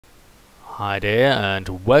Hi there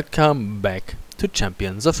and welcome back to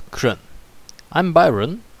Champions of Krynn. I'm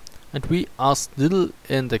Byron and we are still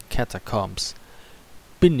in the catacombs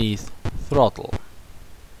beneath Throtl.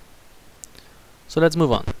 So let's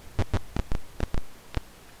move on.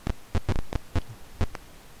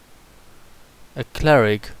 A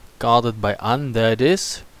cleric guarded by undead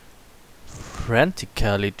is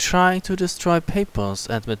frantically trying to destroy papers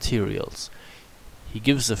and materials. He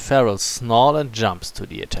gives a feral snarl and jumps to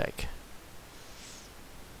the attack.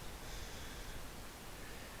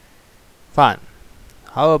 Fine.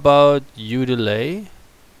 How about you delay?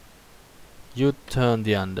 You turn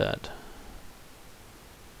the undead.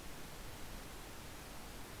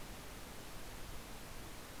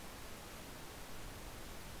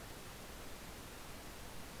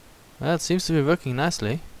 Well, it seems to be working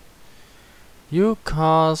nicely. You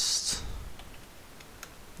cast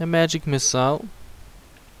a magic missile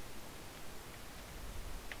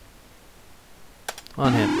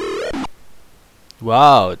on him.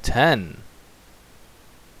 Wow, 10.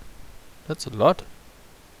 That's a lot.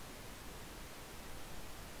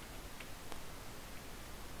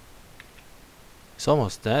 He's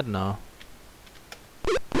almost dead now.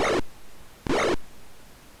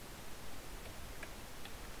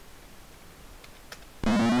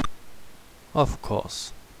 Of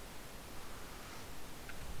course.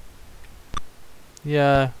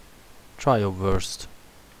 Yeah, try your worst.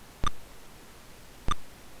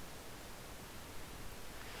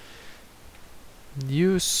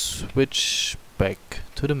 You switch back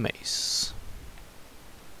to the maze.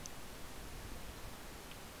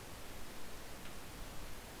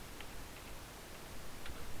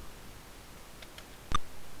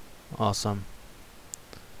 Awesome.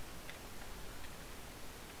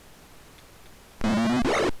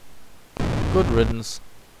 Good riddance.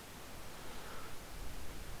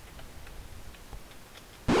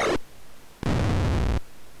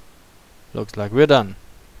 Looks like we're done.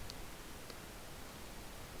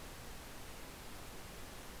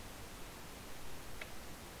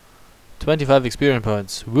 $25 experience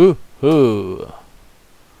points. Woohoo!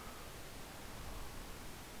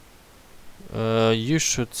 You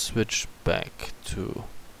should switch back to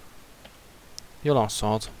your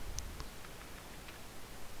longsword.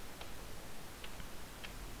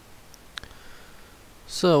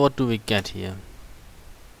 So what do we get here?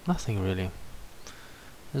 Nothing really.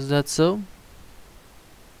 Is that so?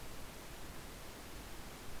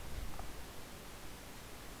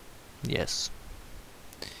 Yes.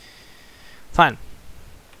 Fine.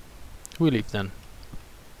 We leave then.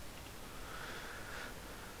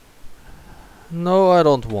 No, I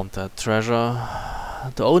don't want that treasure.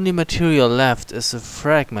 The only material left is a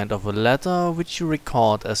fragment of a letter which you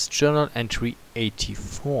record as journal entry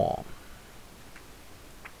 84.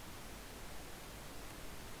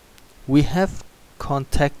 We have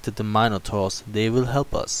contacted the Minotaurs. They will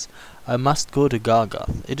help us. I must go to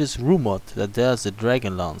Gargath. It is rumored that there is a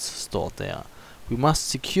dragon lance stored there. We must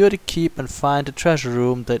secure the keep and find the treasure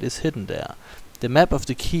room that is hidden there. The map of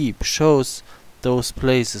the keep shows those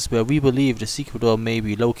places where we believe the secret door may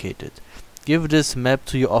be located. Give this map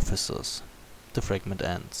to your officers. The fragment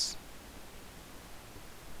ends.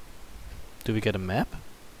 Do we get a map?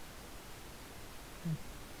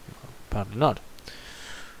 Apparently not.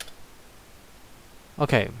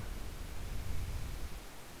 Okay.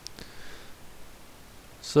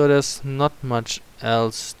 So there's not much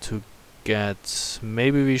else to get.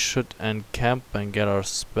 Maybe we should encamp and get our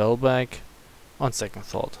spell back. On second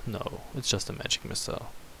thought, no, it's just a magic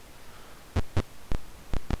missile.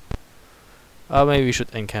 Maybe we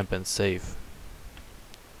should encamp and save.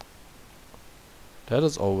 That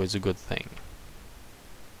is always a good thing.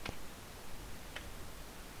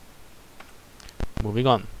 Moving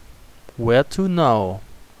on. Where to now?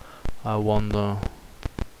 I wonder.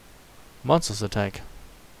 Monsters attack.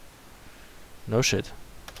 No shit.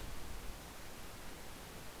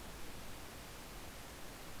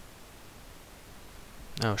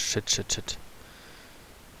 Oh shit.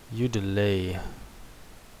 You delay.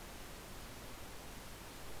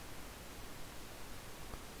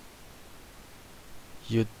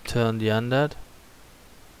 You turn the undead.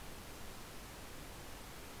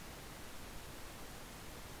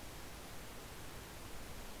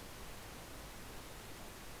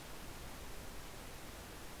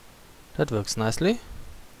 That works nicely.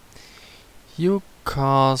 You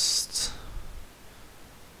cast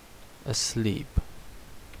asleep.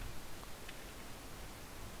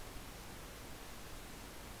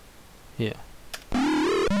 Here.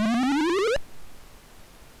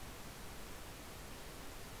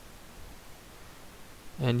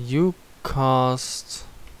 And you cast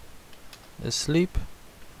asleep.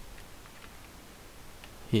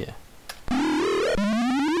 Here.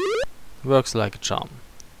 Works like a charm.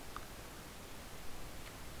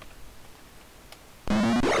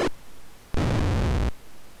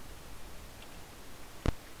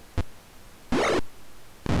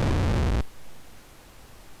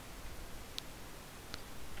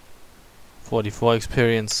 .44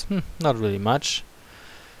 experience. Not really much.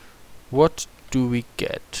 What do we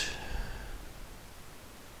get?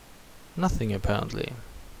 Nothing apparently.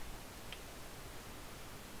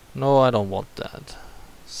 No, I don't want that.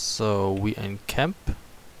 So we encamp.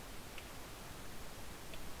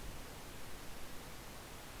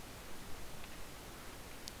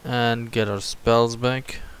 And get our spells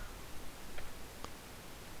back.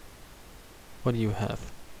 What do you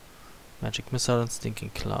have? Magic missile and stinking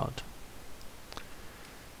cloud.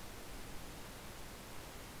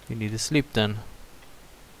 You need to sleep then.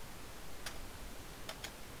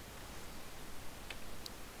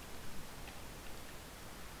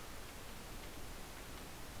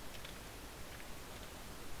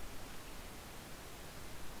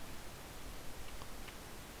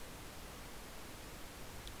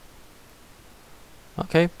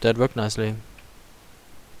 Okay, that worked nicely.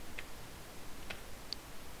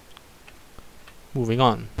 Moving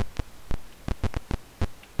on.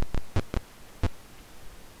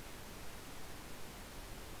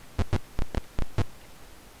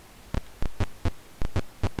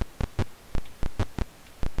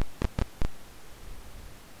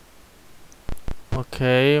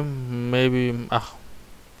 Okay, maybe...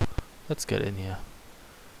 let's get in here.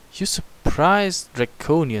 You surprised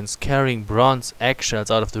draconians carrying bronze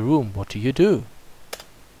eggshells out of the room. What do?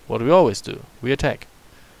 What do we always do? We attack.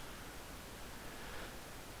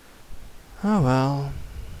 Oh well.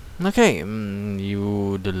 Okay,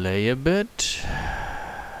 you delay a bit.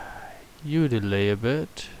 You delay a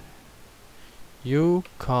bit. You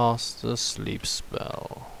cast a sleep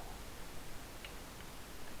spell.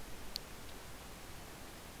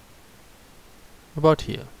 About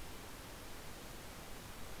here.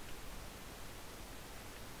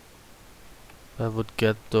 I would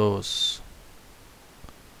get those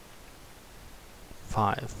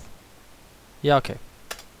 5. Yeah, okay.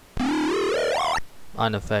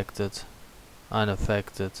 Unaffected.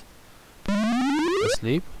 Unaffected.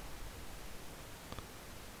 Asleep?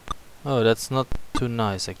 Oh, that's not too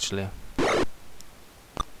nice actually.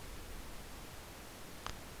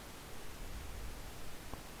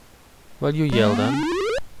 Well, you yell then.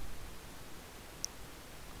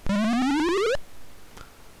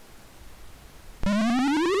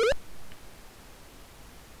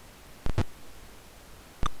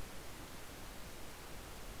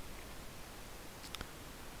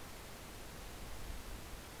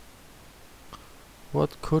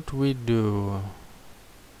 What could we do?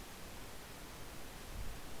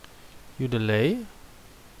 You delay?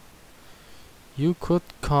 You could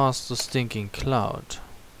cast the stinking cloud.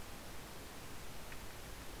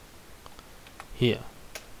 Here.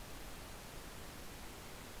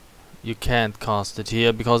 You can't cast it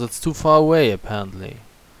here because it's too far away apparently.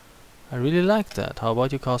 I really like that. How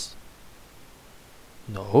about you cast...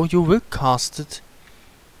 No, you will cast it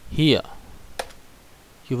here.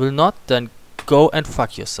 You will not then go and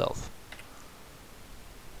fuck yourself.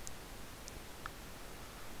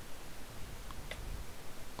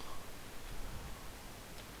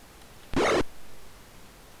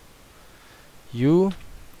 You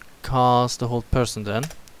cast the whole person then.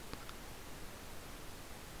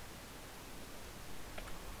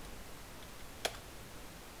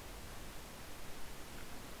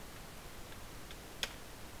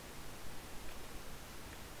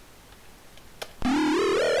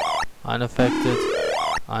 Unaffected.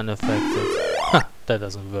 Unaffected. Ha! That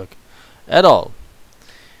doesn't work at all.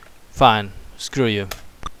 Fine. Screw you.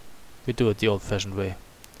 We do it the old-fashioned way.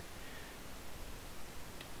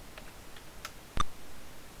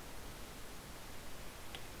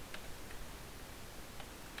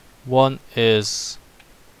 One is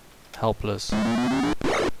helpless.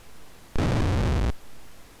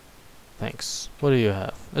 Thanks. What do you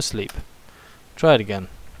have? Asleep. Try it again.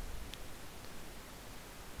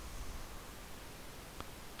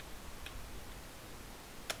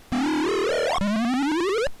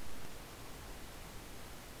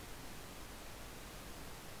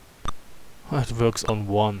 It works on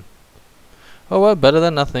one. Oh well, better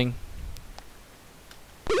than nothing.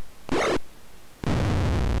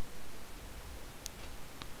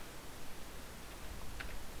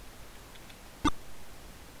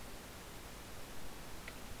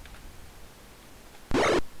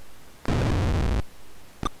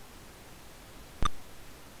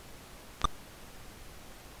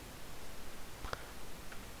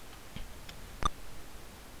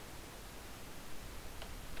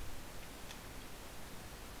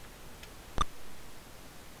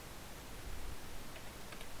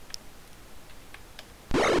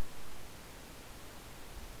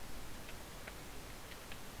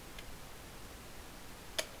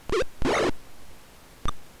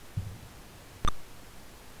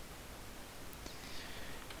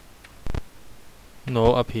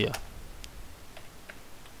 No, up here.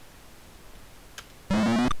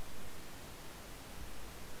 Can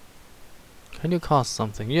you cast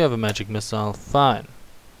something? You have a magic missile. Fine.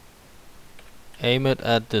 Aim it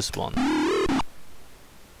at this one.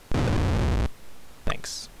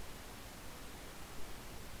 Thanks.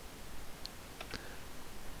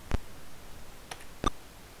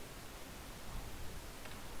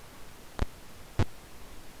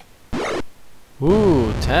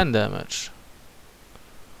 Ooh, 10 damage.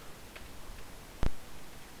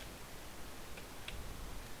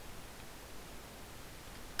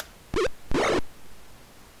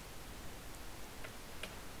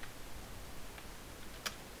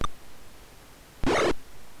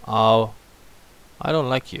 Ow. I don't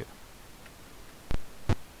like you.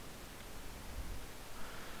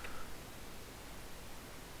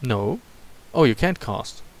 No. Oh, you can't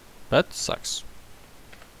cast. That sucks.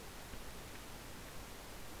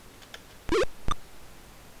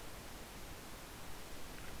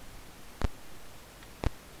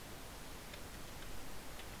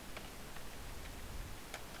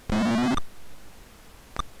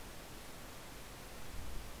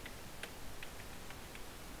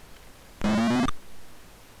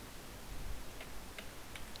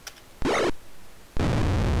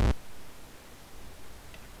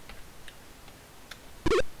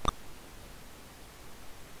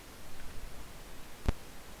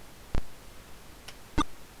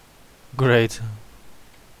 Great.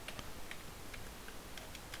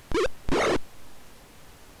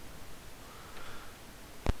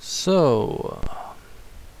 So,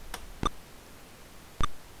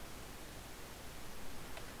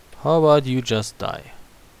 how about you just die?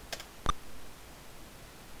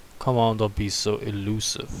 Come on, don't be so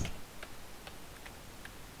elusive.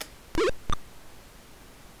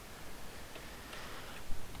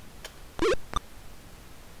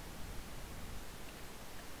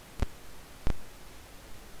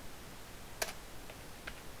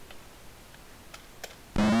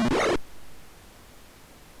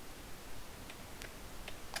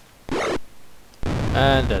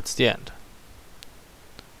 And that's the end.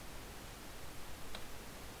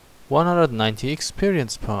 190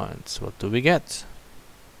 experience points. What do we get?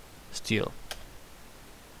 Steel.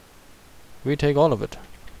 We take all of it.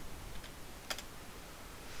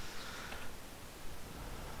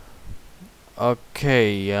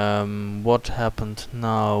 Okay, what happened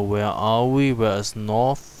now? Where are we? Where is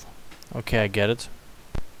north? Okay, I get it.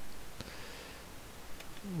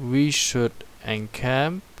 We should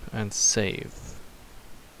encamp and save.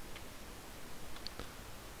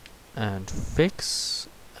 And fix.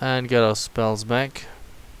 And get our spells back.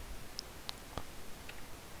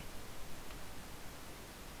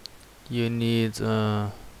 You need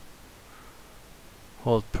a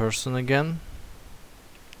hold person again.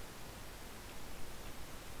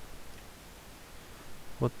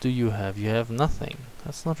 What do you have? You have nothing.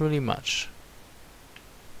 That's not really much.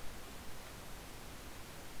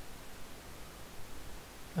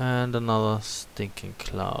 And another stinking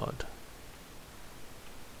cloud.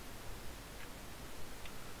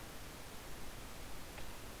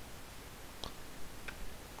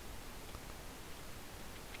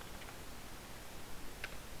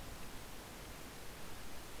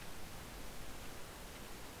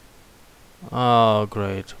 Oh,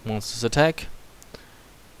 great. Monsters attack.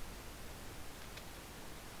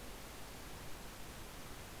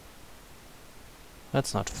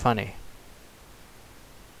 That's not funny.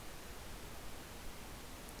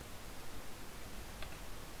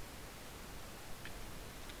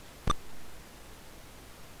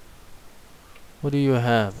 What do you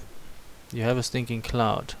have? You have a stinking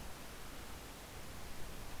cloud.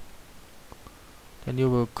 Then you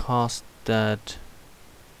will cast that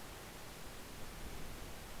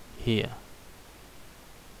here.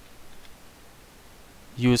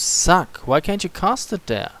 You suck! Why can't you cast it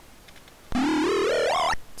there?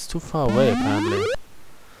 It's too far away, apparently.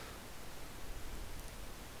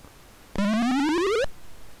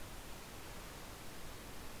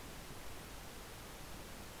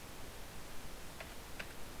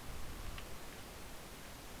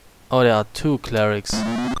 Oh, there are two clerics.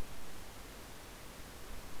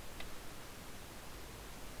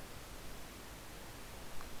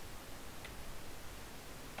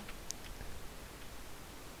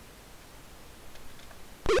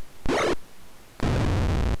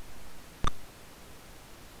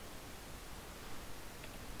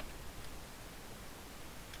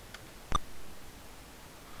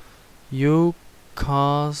 You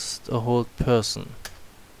cast a hold person.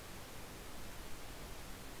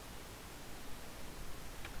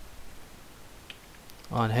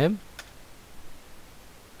 On him.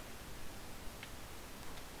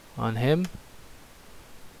 On him.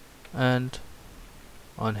 And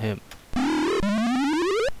on him.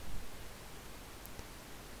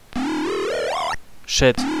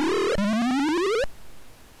 Shit.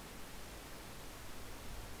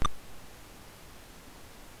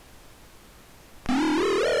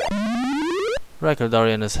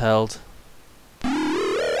 Darian is held.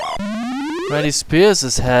 Randy Spears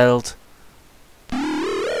is held.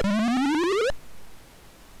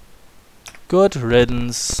 Good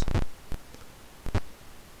riddance.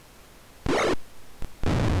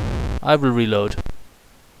 I will reload.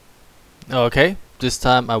 Okay, this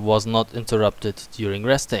time I was not interrupted during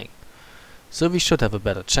resting. So we should have a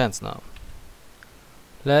better chance now.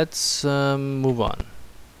 Let's move on.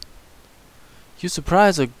 You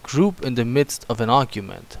surprise a group in the midst of an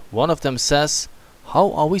argument. One of them says,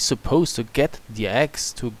 "How are we supposed to get the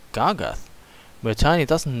eggs to Gargath?" Mertani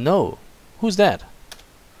doesn't know. Who's that?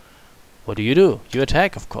 What do? You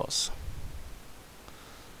attack, of course.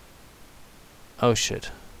 Oh shit.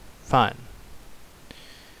 Fine.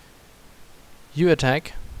 You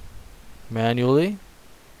attack manually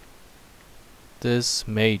this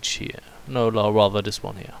mage here. No, rather this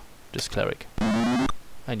one here. This cleric.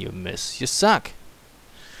 And you miss. You suck.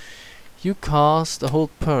 You cast a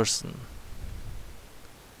hold person.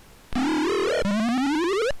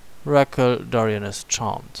 Darian is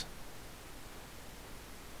charmed.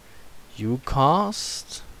 You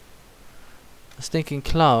cast a stinking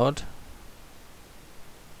cloud.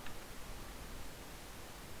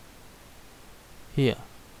 Here.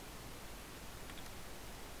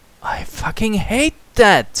 I fucking hate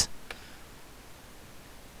that!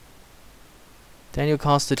 Then you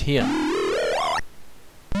cast it here.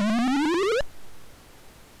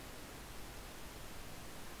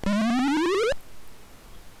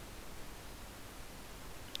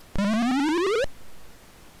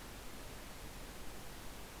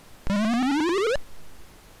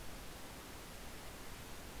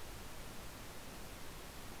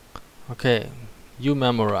 Okay, you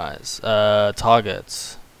memorize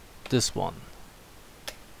targets this one,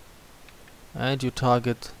 and you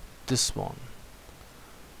target this one,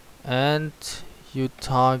 and you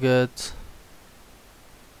target,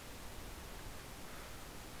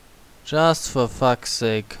 just for fuck's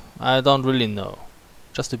sake, I don't really know,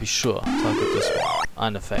 just to be sure, target this one.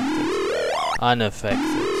 Unaffected.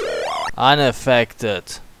 Unaffected.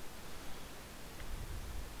 Unaffected.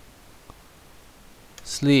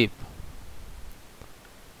 Sleep.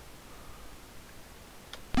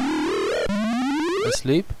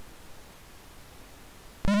 Asleep.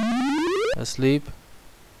 Asleep.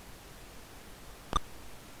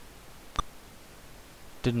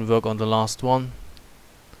 Didn't work on the last one.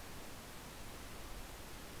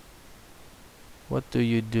 What do?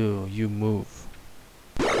 You move.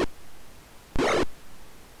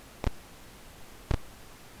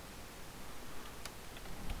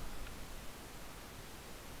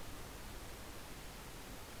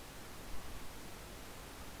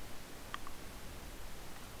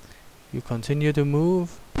 You continue to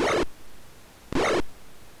move.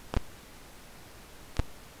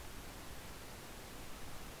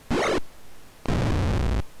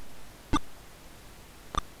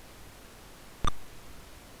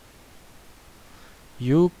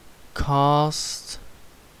 You cast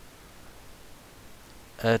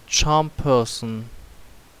a charm person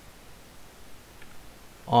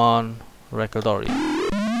on Darian.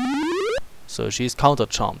 So she's counter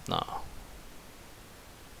charmed now.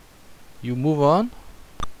 You move on.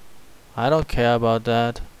 I don't care about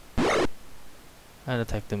that. And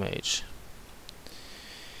attack the mage.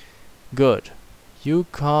 Good. You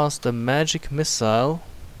cast a magic missile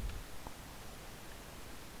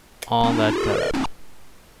on that cleric.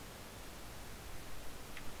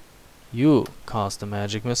 You cast a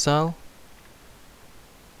magic missile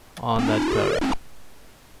on that cleric.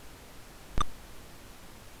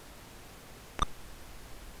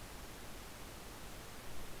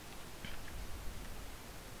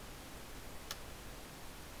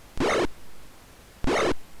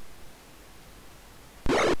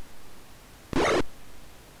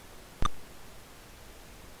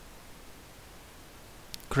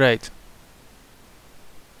 Great.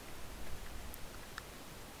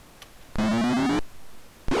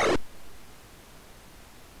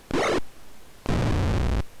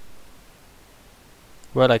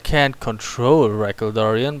 Well, I can't control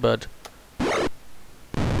Darian, but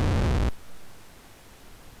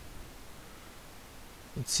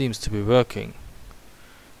it seems to be working.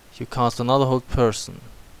 You cast another hold person.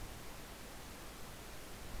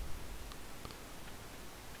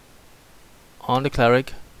 On the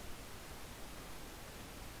cleric.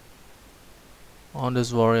 on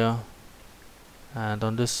this warrior. And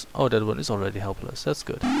on this... oh, that one is already helpless. That's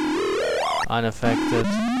good. Unaffected.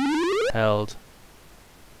 Held.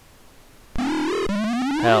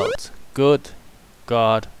 Held. Good.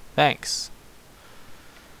 God. Thanks.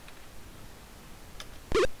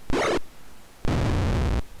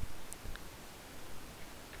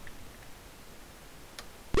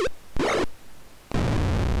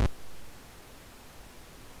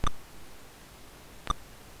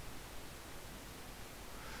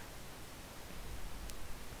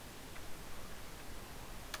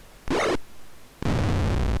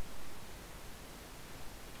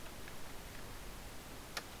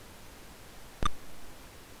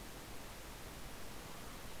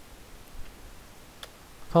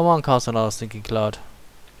 Come on, cast another stinking cloud.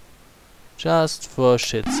 Just for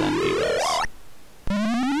shits and giggles.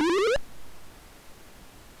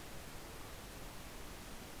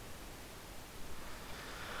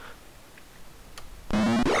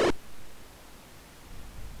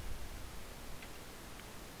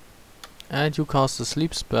 And you cast a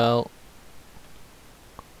sleep spell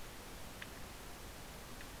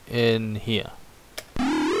in here.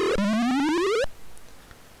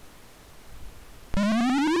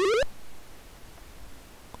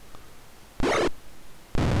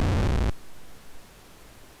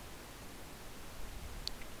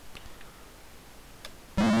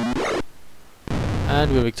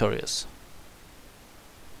 And we're victorious.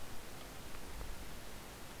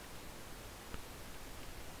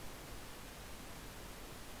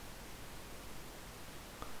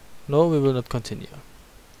 No, we will not continue.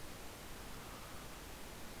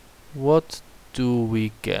 What do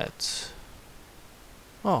we get?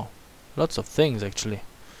 Oh, lots of things actually.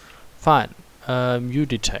 Fine. You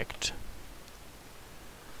detect.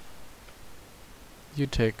 You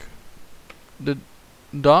take the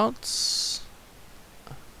darts.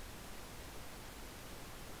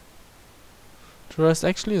 The rest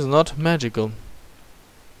actually is not magical.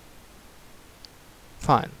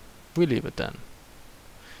 Fine, we leave it then.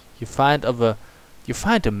 You find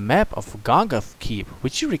a map of Gargath Keep,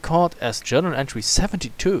 which you record as journal entry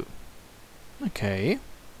 72. Okay.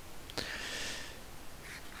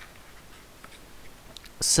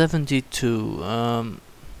 72. Oh,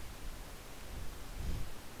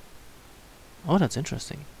 that's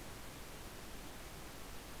interesting.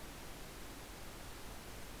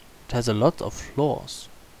 It has a lot of floors.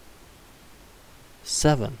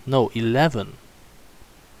 7. No, 11.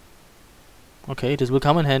 Okay, this will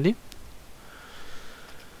come in handy.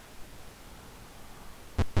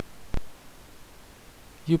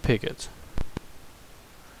 You pick it.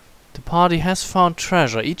 The party has found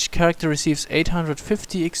treasure. Each character receives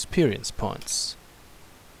 850 experience points.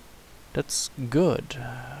 That's good.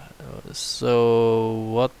 So,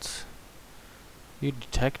 what... you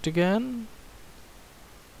detect again?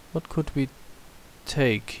 What could we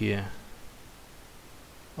take here?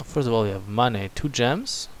 Well, first of all, we have money. 2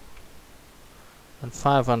 gems. And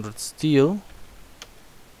 500 steel.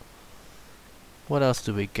 What else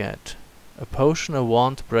do we get? A potion, a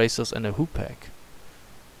wand, bracers, and a hoopak.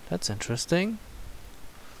 That's interesting.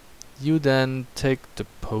 You then take the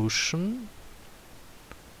potion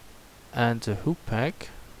and the hoopak.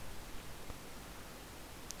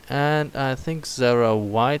 And I think Zara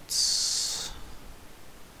White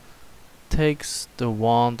takes the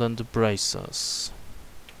wand and the bracers.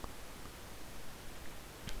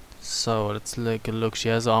 So let's take a look. She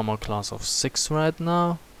has armor class of 6 right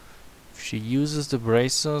now. If she uses the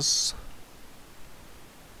bracers,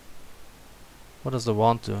 what does the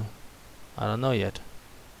wand do? I don't know yet.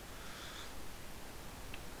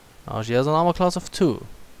 Now she has an armor class of 2.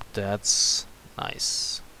 That's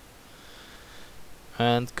nice.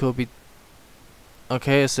 And Kobe.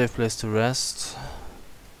 Okay, a safe place to rest.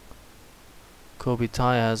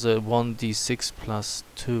 Kobitai has a 1d6 plus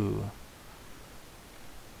 2.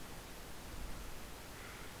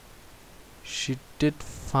 She did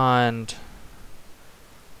find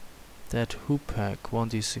that hoopak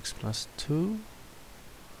 1d6 plus 2.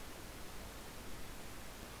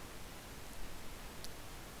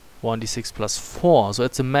 One d6 plus 4, so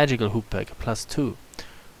it's a magical hoopak plus 2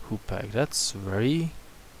 hoopak. That's very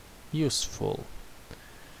useful.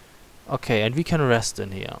 Okay, and we can rest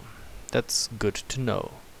in here. That's good to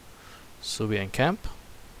know. So we encamp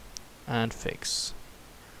and fix.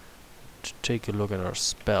 Take a look at our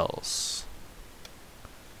spells.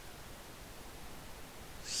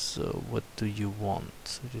 So what do you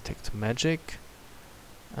want? Detect magic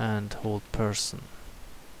and hold person.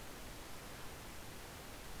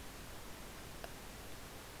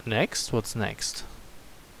 Next? What's next?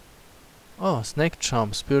 Oh, snake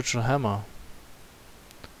charm, spiritual hammer.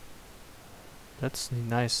 That's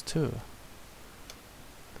nice too.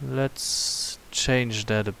 Let's change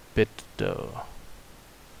that a bit though.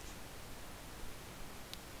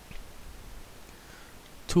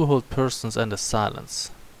 2 hold persons and a silence.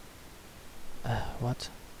 What?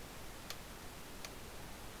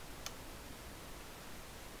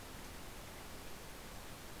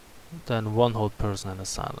 Then 1 hold person and a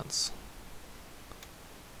silence.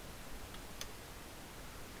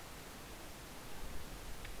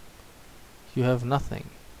 You have nothing.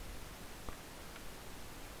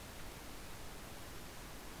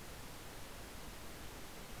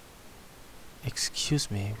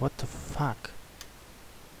 Excuse me, what the fuck?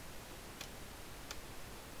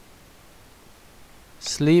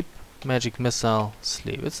 Sleep, magic missile,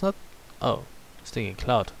 sleep. It's not... Oh, stinging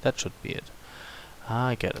cloud. That should be it. Ah,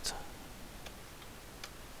 I get it.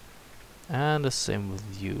 And the same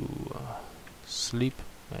with you. Sleep,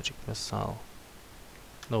 magic missile.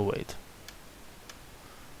 No, wait.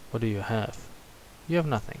 What do you have? You have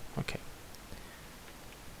nothing. Okay.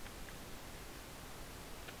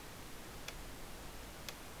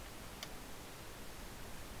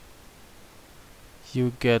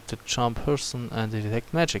 You get the charm person and the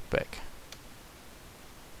detect magic back.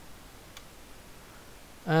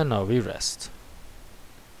 And now we rest.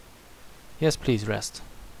 Yes, please rest.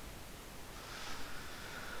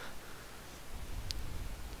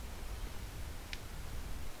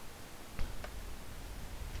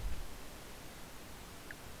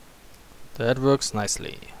 That works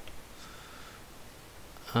nicely.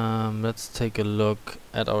 Let's take a look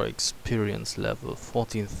at our experience level.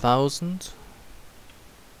 14,000.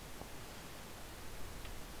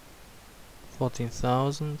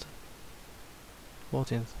 14,000.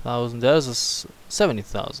 14,000. There's a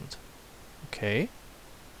 70,000. Okay.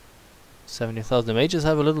 70,000. The mages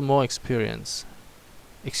have a little more experience.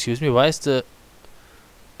 Excuse me, why is the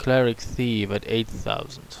cleric thief at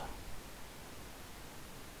 8,000?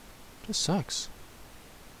 This sucks.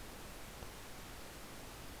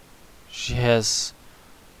 She has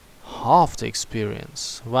half the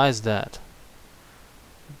experience. Why is that?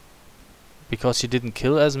 Because she didn't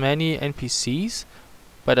kill as many NPCs?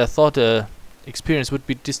 But I thought the experience would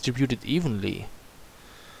be distributed evenly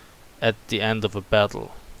at the end of a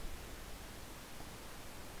battle.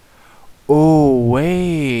 Oh,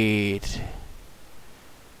 wait.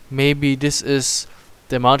 Maybe this is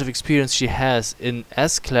the amount of experience she has in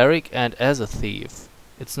as cleric and as a thief.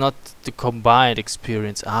 It's not the combined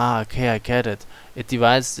experience. Ah, okay, I get it. It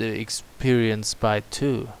divides the experience by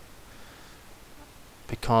 2.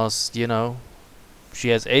 Because, you know, she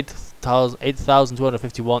has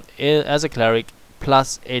 8,251 as a cleric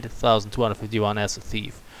plus 8,251 as a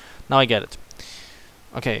thief. Now I get it.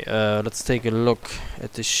 Okay, let's take a look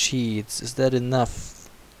at the sheets. Is that enough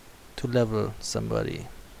to level somebody?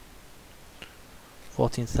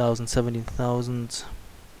 14,000, 17,000.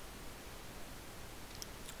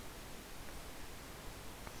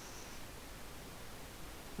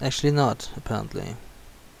 Actually not, apparently.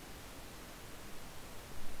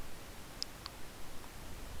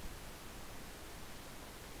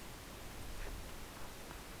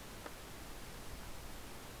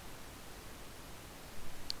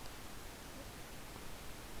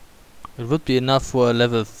 It would be enough for a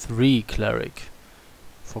level 3 cleric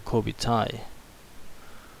for Kobitai.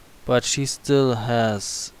 But she still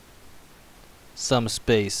has some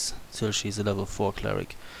space till she's a level 4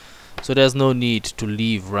 cleric. So there's no need to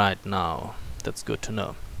leave right now. That's good to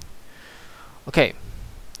know. Okay,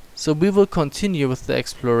 so we will continue with the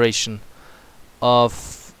exploration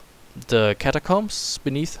of the catacombs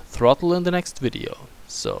beneath Throtl in the next video.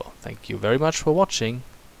 So thank you very much for watching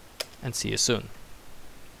and see you soon.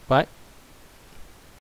 Bye.